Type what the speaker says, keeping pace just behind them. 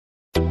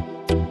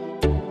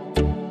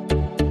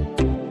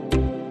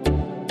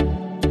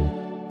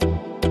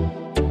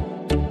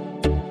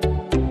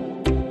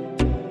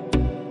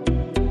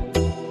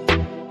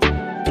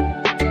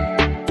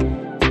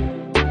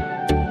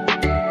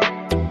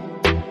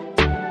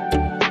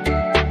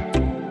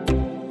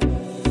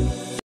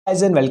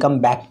Guys and welcome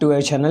back to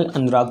our channel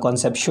अनुराग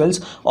कॉन्सेप्चुअल्स।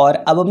 और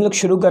अब हम लोग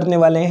शुरू करने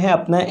वाले हैं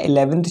अपना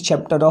 11th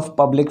chapter of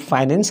public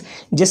finance,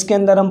 जिसके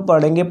अंदर हम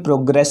पढ़ेंगे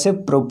progressive,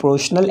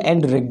 proportional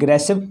and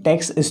regressive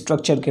tax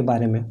structure के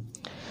बारे में।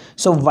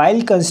 सो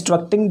while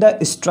constructing the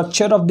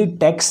structure of the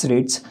tax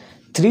rates,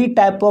 3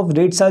 type of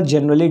rates are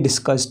generally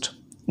discussed,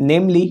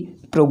 namely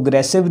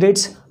progressive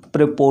rates,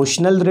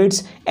 proportional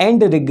rates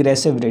and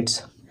regressive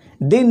rates.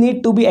 They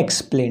need to be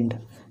explained.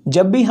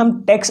 जब भी हम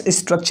tax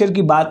structure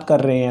की बात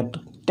कर रहे हैं, तो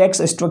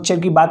टैक्स स्ट्रक्चर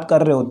की बात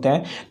कर रहे होते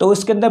हैं, तो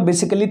उसके अंदर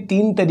बेसिकली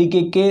 3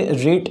 तरीके के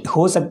रेट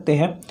हो सकते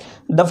हैं।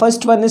 The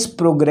first one is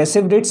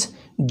progressive rates,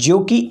 जो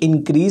कि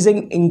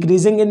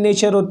इंक्रीजिंग इन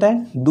नेचर होता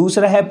है।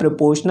 दूसरा है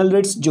प्रोपोर्शनल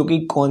रेट्स, जो कि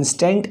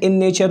कांस्टेंट इन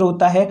नेचर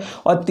होता है।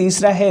 और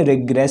तीसरा है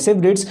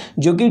रिग्रेसिव रेट्स,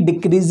 जो कि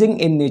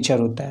डिक्रीजिंग इन नेचर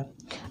होता है।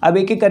 अब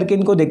एक एक करके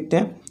इनको देखते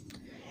हैं।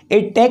 ए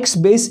tax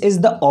base is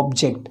the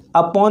object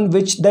upon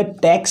which the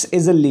tax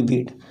is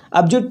levied.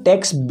 अब जो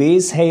टैक्स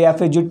बेस है या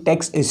फिर जो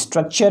टैक्स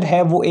स्ट्रक्चर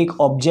है, वो एक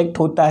ऑब्जेक्ट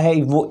होता है,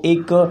 वो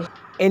एक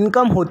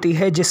इनकम होती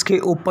है जिसके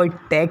ऊपर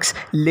टैक्स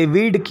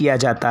लेविड किया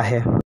जाता है।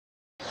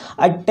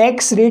 A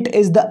tax rate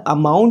is the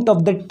amount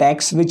of the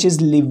tax which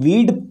is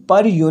levied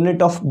per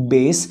unit of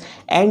base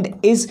and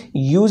is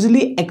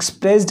usually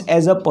expressed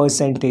as a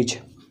percentage.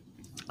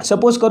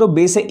 Suppose करो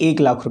बेस है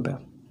 1 लाख रुपए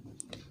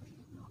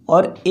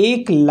और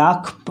 1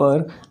 लाख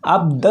पर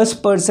आप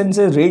 10%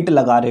 से रेट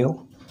लगा रहे हो,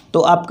 तो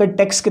आपका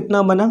टैक्स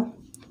कितना बना?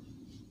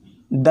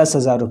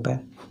 10,000 रुपये।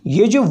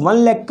 ये जो 1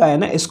 लाख का है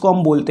ना, इसको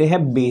हम बोलते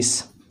हैं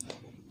बेस।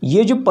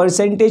 ये जो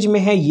परसेंटेज में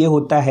है ये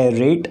होता है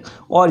रेट,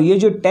 और ये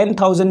जो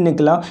 10,000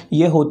 निकला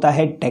ये होता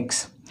है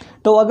टैक्स।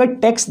 तो अगर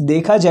टैक्स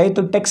देखा जाए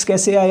तो टैक्स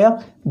कैसे आया?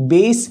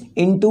 Base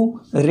into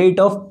rate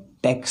of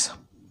tax.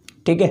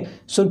 ठीक है।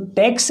 So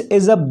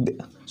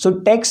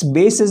tax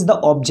base is the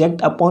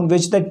object upon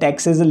which the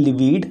tax is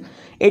levied.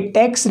 A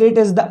tax rate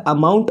is the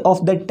amount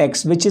of the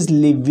tax which is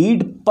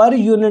levied per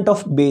unit of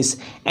base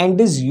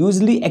and is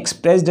usually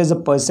expressed as a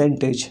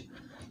percentage.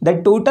 The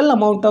total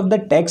amount of the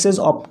tax is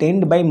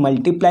obtained by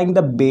multiplying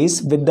the base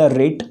with the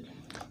rate.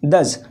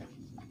 Thus,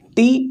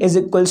 T is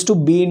equals to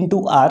B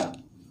into R.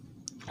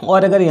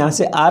 और अगर यहाँ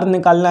से R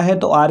निकालना है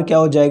तो R क्या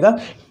हो जाएगा?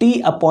 T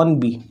upon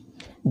B,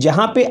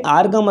 जहाँ पे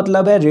R का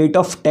मतलब है रेट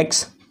ऑफ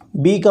टैक्स,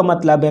 B का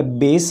मतलब है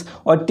बेस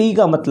और T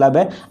का मतलब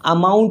है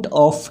अमाउंट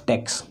ऑफ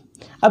टैक्स।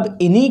 अब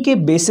इन्हीं के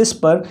बेसिस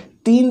पर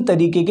 3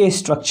 तरीके के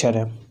स्ट्रक्चर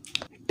हैं।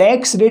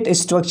 Tax rate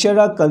structure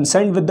are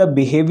concern with the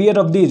behaviour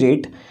of the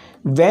rate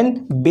when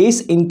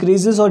base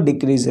increases और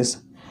डिक्रीजेस।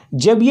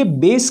 जब ये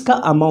बेस का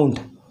अमाउंट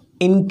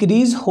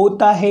इंक्रीज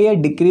होता है या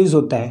डिक्रीज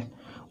होता है,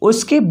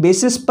 उसके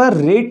बेसिस पर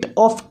रेट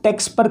ऑफ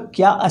टैक्स पर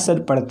क्या असर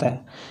पड़ता है।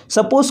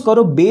 सपोज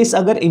करो बेस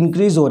अगर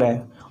इंक्रीज हो रहा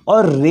है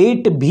और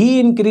रेट भी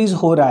इंक्रीज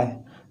हो रहा है,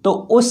 तो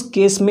उस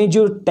केस में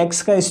जो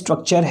टैक्स का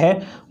स्ट्रक्चर है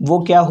वो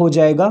क्या हो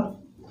जाएगा?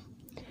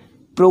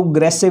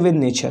 Progressive in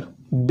nature.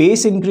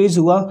 Base increase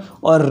हुआ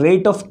और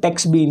रेट ऑफ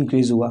टैक्स भी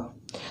इंक्रीज हुआ।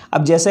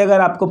 अब जैसे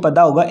अगर आपको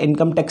पता होगा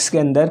इनकम टैक्स के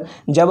अंदर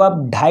जब आप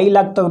 2.5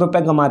 लाख तक रुपए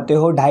कमाते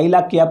हो, 2.5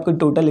 लाख की आपकी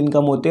टोटल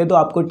इनकम होती है, तो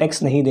आपको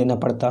टैक्स नहीं देना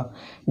पड़ता।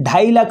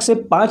 2.5 लाख से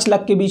 5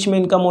 लाख के बीच में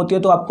इनकम होती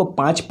है तो आपको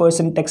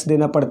 5% टैक्स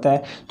देना पड़ता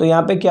है। तो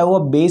यहाँ पे क्या हुआ?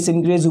 बेस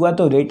इंक्रीज हुआ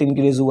तो रेट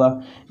इंक्रीज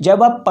हुआ।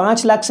 जब आप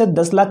 5 लाख से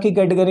 10 लाख की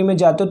कैटेगरी में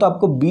जाते हो तो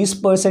आपको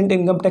 20%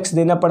 इनकम टैक्स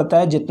देना पड़ता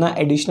है, जितना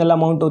एडिशनल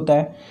अमाउंट होता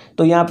है।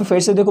 तो यहाँ पे फिर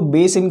से देखो,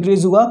 बेस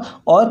इंक्रीज हुआ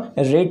और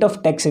रेट ऑफ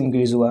टैक्स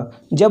इंक्रीज हुआ।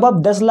 जब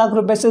आप 10 लाख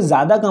रुपए से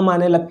ज़्यादा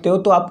कमाने लगते हो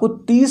तो आपको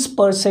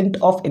 30%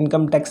 ऑफ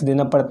इनकम टैक्स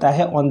देना पड़ता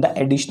है ऑन द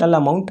एडिशनल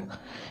अमाउंट।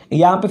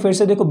 यहाँ पे फिर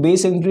से देखो,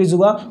 बेस इंक्रीज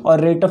हुआ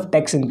और रेट ऑफ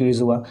टैक्स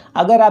इंक्रीज हुआ।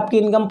 अगर आपकी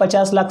इनकम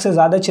 50 लाख से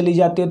ज़्यादा चली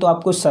जाती है तो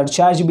आपको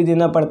सरचार्ज भी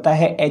देना पड़ता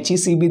है,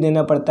 HEC भी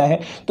देना पड़ता है।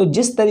 तो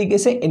जिस तरीके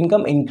से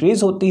इनकम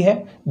इंक्रीज होती है,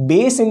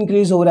 बेस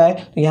इंक्रीज हो रहा है,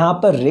 तो यहाँ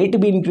पर रेट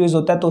भी इंक्रीज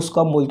होता है, तो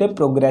उसको हम बोलते हैं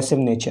प्रोग्रेसिव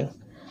नेचर।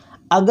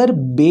 अगर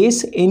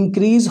बेस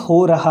इंक्रीज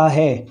हो रहा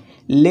है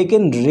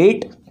लेकिन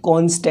रेट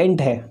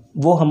कॉन्स्टेंट है,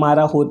 वो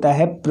हमारा होता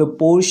है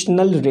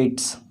प्रोपोर्शनल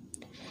रेट्स।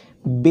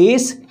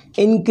 बेस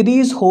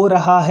इंक्रीज हो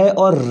रहा है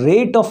और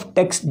रेट ऑफ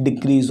टैक्स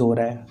डिक्रीज हो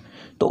रहा है,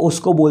 तो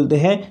उसको बोलते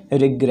हैं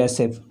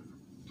रिग्रेसिव।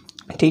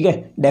 ठीक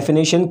है,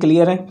 डेफिनेशन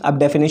क्लियर है? अब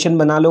डेफिनेशन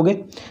बना लोगे।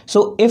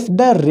 So if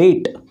the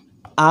rate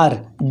are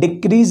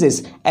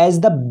decreases as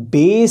the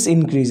base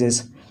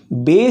increases,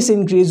 base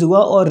increase हुआ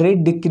और रेट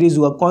डिक्रीज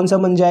हुआ, कौन सा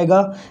बन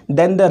जाएगा?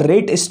 Then the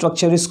rate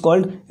structure is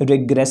called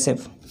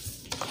regressive.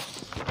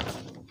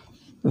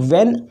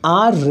 When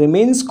are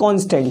remains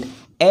constant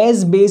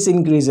as base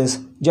increases,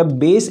 जब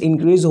बेस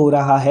इंक्रीज हो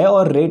रहा है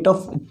और रेट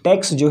ऑफ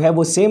टैक्स जो है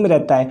वो सेम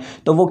रहता है,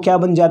 तो वो क्या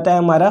बन जाता है?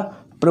 हमारा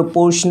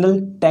proportional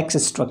tax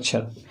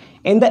structure.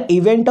 In the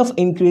event of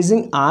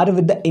increasing are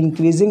with the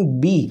increasing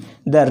B,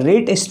 the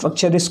rate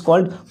structure is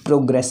called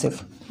progressive.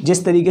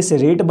 जिस तरीके से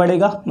रेट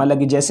बढ़ेगा, मतलब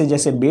कि जैसे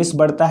जैसे बेस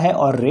बढ़ता है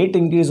और रेट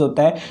इंक्रीज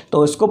होता है, तो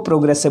उसको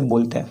प्रोग्रेसिव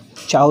बोलते हैं।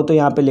 चाहो तो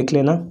यहाँ पे लिख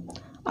लेना,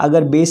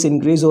 अगर बेस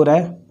इंक्रीज हो रहा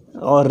है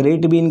और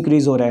रेट भी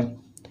इंक्रीज हो रहा है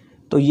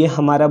तो ये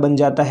हमारा बन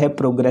जाता है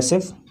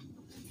प्रोग्रेसिव।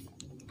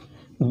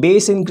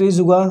 बेस इंक्रीज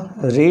हुआ,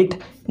 रेट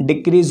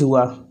डिक्रीज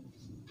हुआ,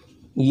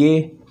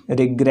 ये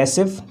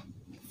रिग्रेसिव।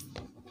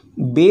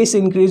 बेस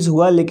इंक्रीज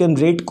हुआ लेकिन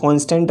रेट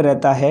कांस्टेंट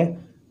रहता है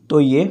तो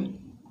ये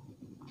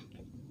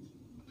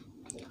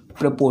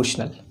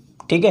प्रोपोर्शनल।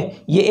 ठीक है,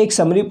 ये एक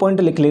समरी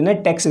पॉइंट लिख लेना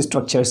टैक्स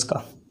स्ट्रक्चर्स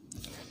का।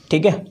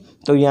 ठीक है,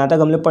 तो यहाँ तक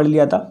हमने पढ़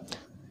लिया था।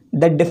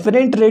 The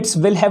different rates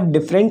will have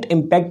different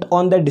impact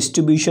on the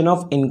distribution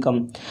of income.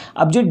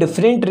 अब जो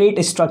डिफरेंट रेट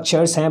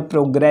स्ट्रक्चर्स हैं,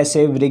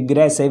 प्रोग्रेसिव,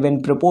 रिग्रेसिव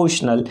एंड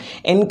प्रोपोर्शनल,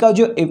 इनका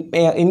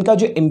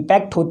जो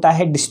इम्पैक्ट होता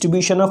है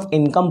डिस्ट्रीब्यूशन ऑफ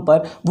इनकम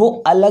पर वो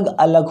अलग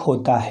अलग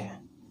होता है।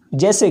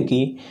 जैसे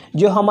कि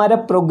जो हमारा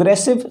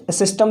प्रोग्रेसिव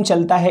सिस्टम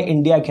चलता है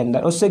इंडिया के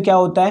अंदर, उससे क्या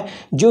होता है,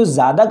 जो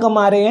ज़्यादा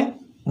कमा रहे हैं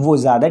वो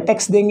ज़्यादा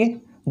टैक्स देंगे,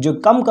 जो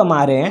कम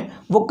कमा रहे हैं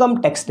वो कम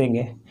टैक्स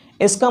देंगे।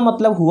 इसका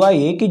मतलब हुआ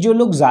ये कि जो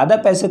लोग ज़्यादा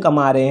पैसे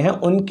कमा रहे हैं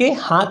उनके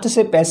हाथ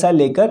से पैसा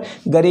लेकर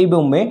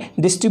गरीबों में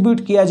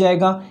डिस्ट्रीब्यूट किया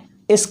जाएगा।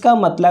 इसका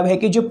मतलब है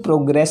कि जो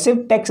प्रोग्रेसिव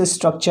टैक्स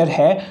स्ट्रक्चर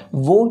है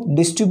वो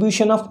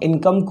डिस्ट्रीब्यूशन ऑफ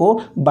इनकम को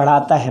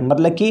बढ़ाता है,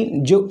 मतलब कि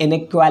जो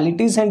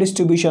इनइक्वालिटीज़ हैं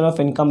डिस्ट्रीब्यूशन ऑफ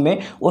इनकम में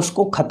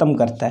उसको ख़त्म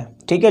करता है।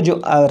 ठीक है, जो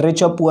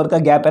रिच और पुअर का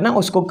गैप है ना,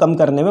 उसको कम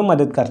करने में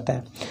मदद करता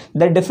है।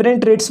 The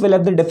different rates will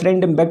have the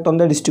different impact on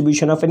the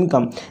distribution of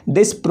income.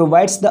 This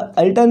provides the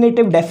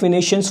alternative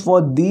definitions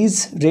for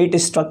these rate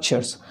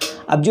structures.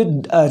 अब जो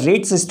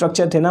रेट्स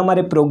स्ट्रक्चर थे ना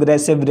हमारे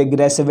प्रोग्रेसिव,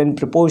 रिग्रेसिव एंड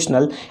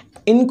प्रोपोर्शनल,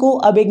 इनको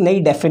अब एक नई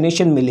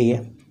डेफिनेशन मिली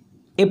है।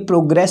 A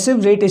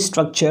progressive rate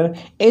structure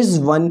is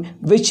one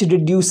which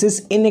reduces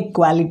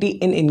inequality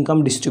in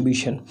income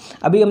distribution।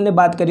 अभी हमने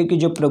बात करी कि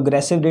जो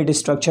प्रोग्रेसिव रेट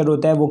स्ट्रक्चर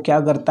होता है वो क्या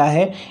करता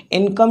है,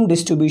 इनकम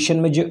डिस्ट्रीब्यूशन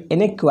में जो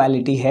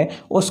इनइक्वालिटी है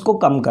उसको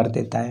कम कर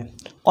देता है।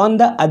 On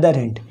the other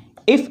hand,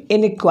 if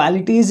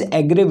inequality is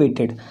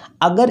aggravated,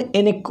 अगर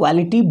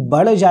इनइक्वालिटी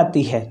बढ़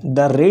जाती है,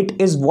 the rate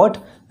is what,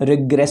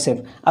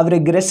 regressive. अब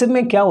रिग्रेसिव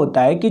में क्या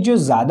होता है कि जो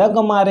ज़्यादा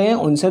कमा रहे हैं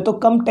उनसे तो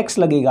कम टैक्स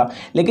लगेगा,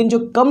 लेकिन जो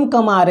कम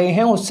कमा रहे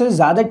हैं उससे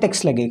ज़्यादा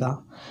टैक्स लगेगा।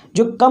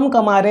 जो कम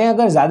कमा रहे हैं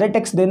अगर ज़्यादा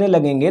टैक्स देने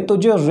लगेंगे तो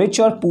जो रिच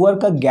और पुअर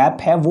का गैप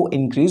है वो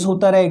इंक्रीज़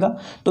होता रहेगा।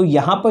 तो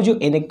यहाँ पर जो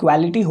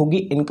इनइक्वालिटी होगी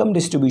इनकम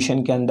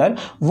डिस्ट्रीब्यूशन के अंदर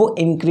वो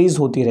इंक्रीज़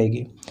होती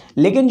रहेगी।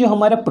 लेकिन जो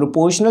हमारा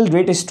प्रोपोर्शनल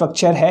रेट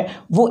स्ट्रक्चर है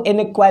वो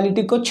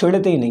इनइक्वालिटी को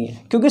छेड़ते ही नहीं है,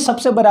 क्योंकि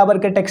सबसे बराबर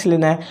का टैक्स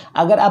लेना है।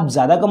 अगर आप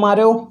ज़्यादा कमा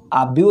रहे हो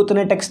आप भी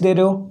उतने टैक्स दे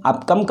रहे हो,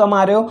 आप कम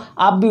कमा रहे हो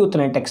आप भी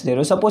उतने टैक्स दे रहे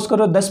हो। सपोज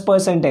करो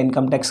 10% है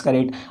इनकम टैक्स का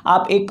रेट,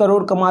 आप 1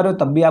 करोड़ कमा रहे हो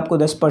तब भी आपको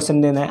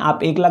 10% देना है,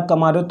 आप 1 लाख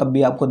कमा रहे हो तब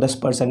भी आपको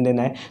 10%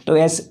 देना है। तो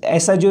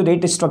ऐसा जो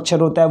रेट स्ट्रक्चर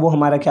होता है वो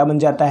हमारा क्या बन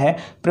जाता है,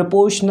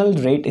 प्रोपोर्शनल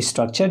रेट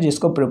स्ट्रक्चर,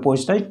 जिसको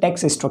प्रोपोर्शनल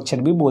टैक्स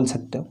स्ट्रक्चर भी बोल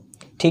सकते हो।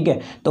 ठीक है,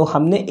 तो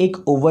हमने एक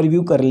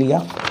ओवरव्यू कर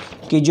लिया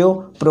कि जो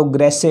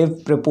प्रोग्रेसिव,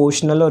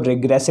 प्रोपोर्शनल और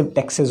रिग्रेसिव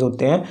टैक्सेस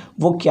होते हैं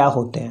वो क्या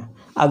होते हैं।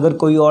 अगर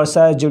कोई और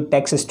सा जो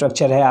टैक्स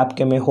स्ट्रक्चर है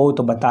आपके में हो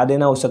तो बता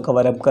देना, उसे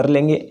कवर अप कर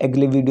लेंगे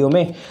अगले वीडियो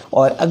में।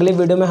 और अगले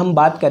वीडियो में हम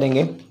बात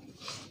करेंगे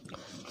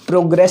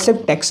प्रोग्रेसिव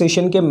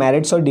टैक्सेशन के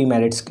मेरिट्स और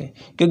डीमेरिट्स के,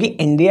 क्योंकि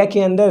इंडिया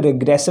के अंदर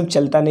रिग्रेसिव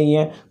चलता नहीं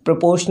है,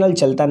 प्रोपोर्शनल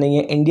चलता नहीं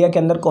है। इंडिया के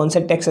अंदर कौन सा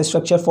टैक्स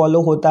स्ट्रक्चर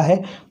फॉलो होता है,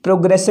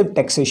 प्रोग्रेसिव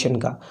टैक्सेशन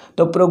का।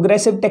 तो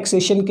प्रोग्रेसिव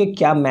टैक्सेशन के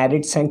क्या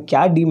मेरिट्स हैं,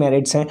 क्या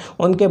डीमेरिट्स हैं,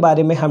 उनके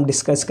बारे में हम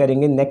डिस्कस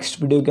करेंगे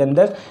नेक्स्ट वीडियो के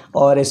अंदर।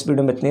 और इस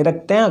वीडियो में इतने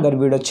रखते हैं। अगर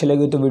वीडियो अच्छी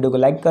लगी तो वीडियो को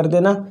लाइक कर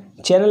देना,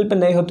 चैनल पर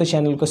नए हो तो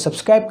चैनल को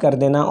सब्सक्राइब कर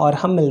देना, और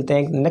हम मिलते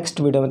हैं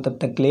नेक्स्ट वीडियो में। तब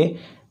तक के लिए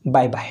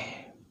बाय बाय।